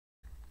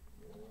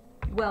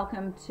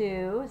Welcome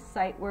to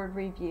Sight Word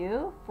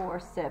Review for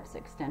SIPS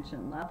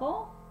Extension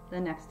Level, the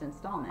next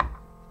installment.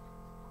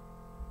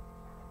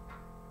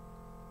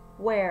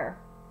 Where,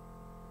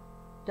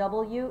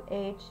 W-H-E-R-E,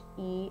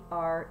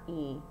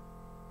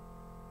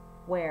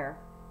 where.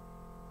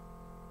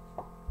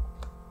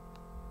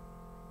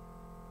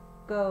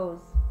 Goes,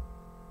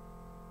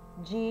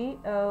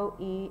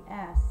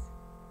 G-O-E-S,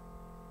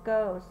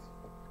 goes.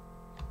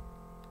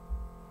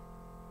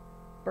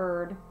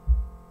 Bird,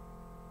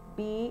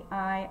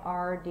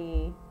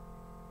 B-I-R-D,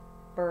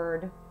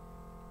 bird.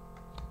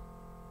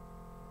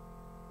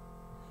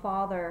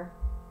 Father,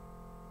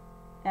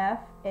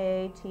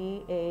 F-A-T-H-E-R,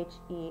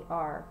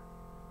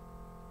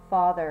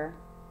 father.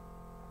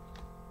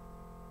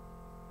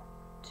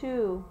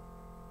 To,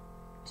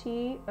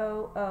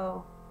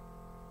 T-O-O,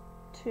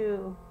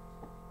 to.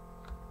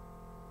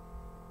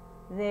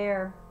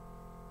 There,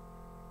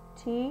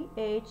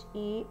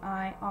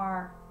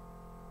 T-H-E-I-R,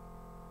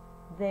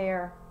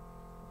 there.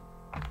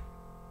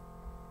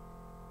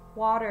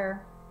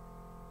 Water,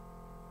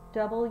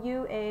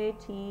 W-A-T-E-R,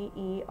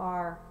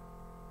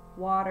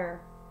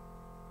 water.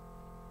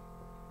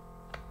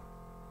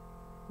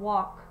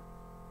 Walk,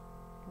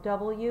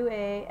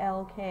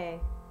 W-A-L-K,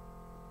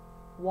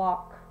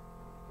 walk.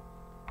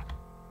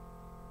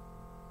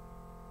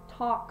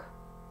 Talk,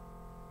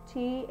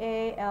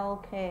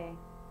 T-A-L-K,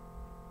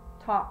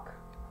 talk.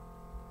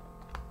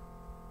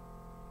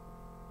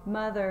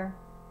 Mother,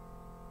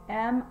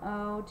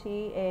 M-O-T-H-E-R,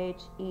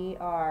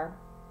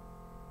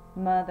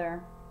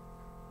 mother.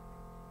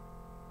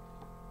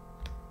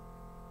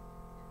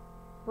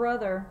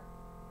 Brother,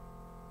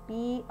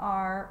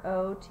 B-R-O-T-H-E-R,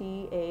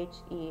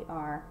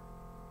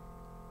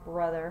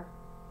 brother.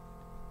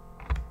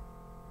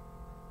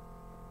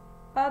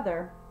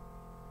 Other,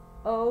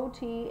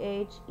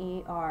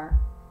 O-T-H-E-R,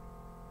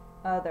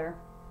 other.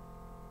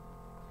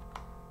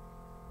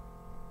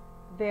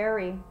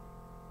 Very,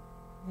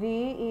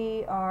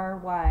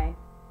 V-E-R-Y,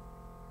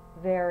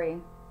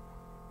 very.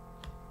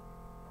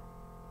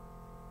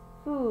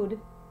 Food,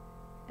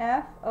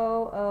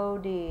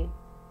 F-O-O-D,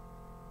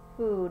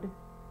 food.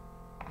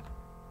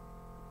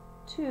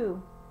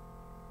 To,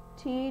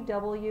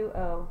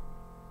 T-W-O,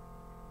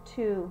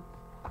 to.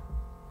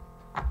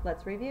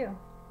 Let's review.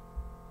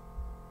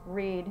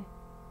 Read.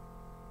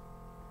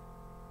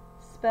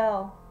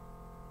 Spell.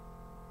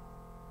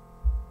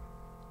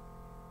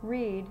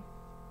 Read.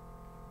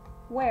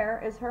 Where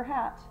is her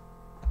hat?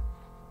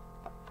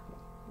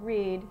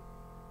 Read.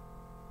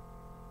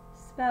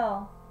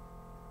 Spell.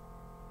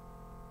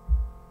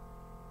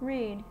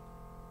 Read.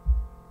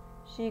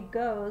 She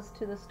goes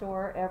to the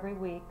store every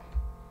week.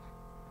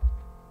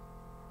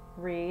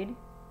 Read.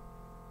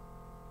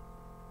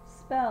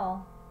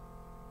 Spell.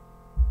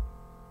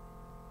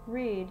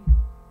 Read.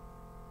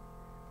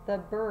 The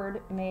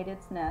bird made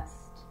its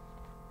nest.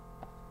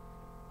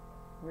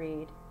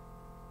 Read.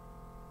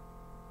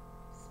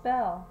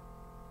 Spell.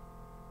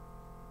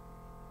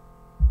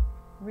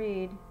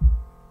 Read.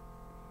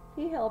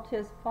 He helped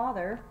his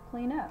father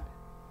clean up.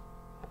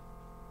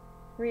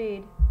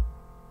 Read.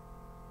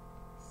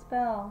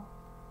 Spell.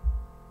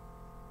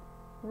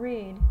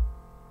 Read.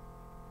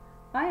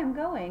 I am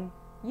going.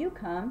 You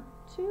come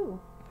too.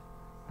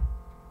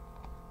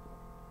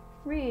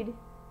 Read.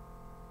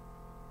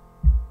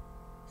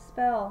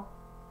 Spell.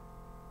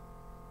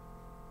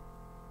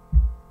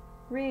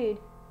 Read.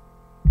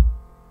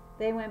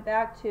 They went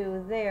back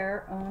to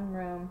their own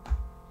room.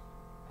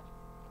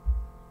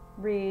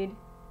 Read.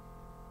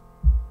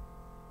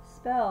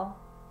 Spell.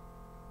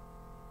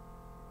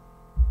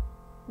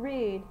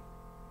 Read.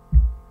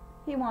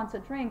 He wants a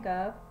drink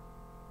of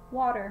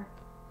water.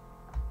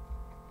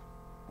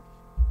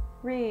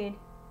 Read.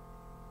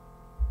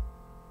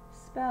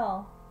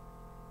 Spell.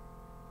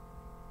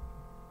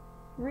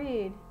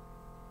 Read.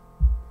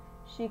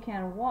 She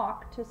can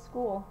walk to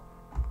school.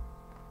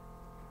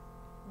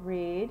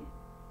 Read.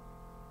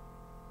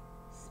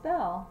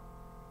 Spell.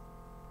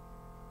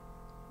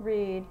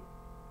 Read.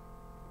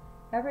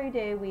 Every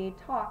day we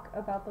talk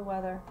about the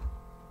weather.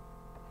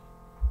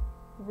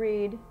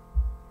 Read.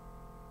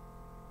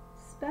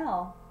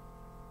 Spell.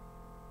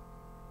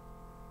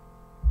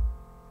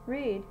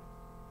 Read.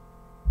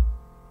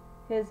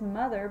 His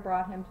mother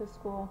brought him to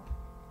school.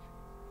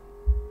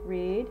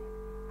 Read.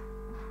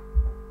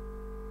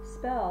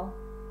 Spell.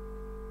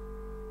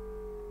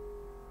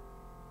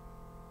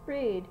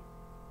 Read.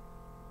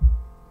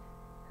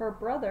 Her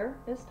brother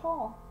is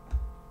tall.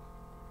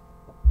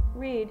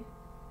 Read.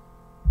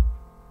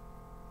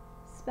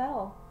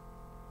 Spell.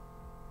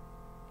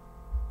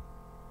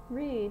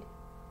 Read.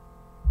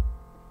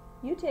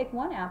 You take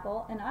one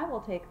apple and I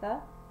will take the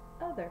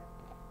other.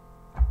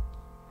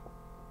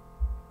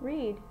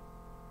 Read.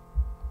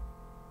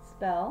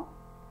 Spell.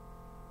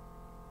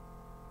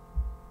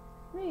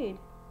 Read.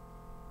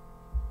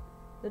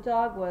 The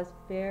dog was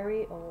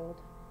very old.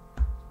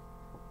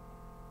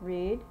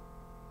 Read.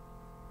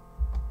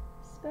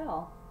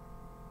 Spell.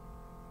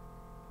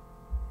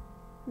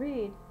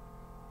 Read.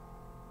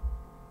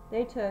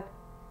 They took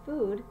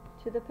food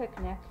to the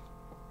picnic.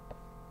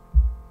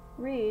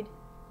 Read.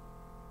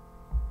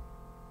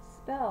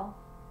 spell,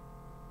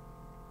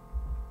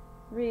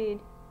 read.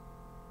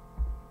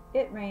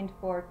 It rained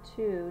for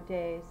 2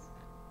 days.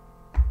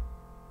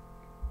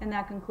 And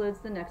that concludes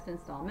the next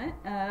installment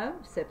of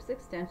SIPS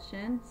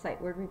Extension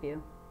Sight Word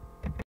Review.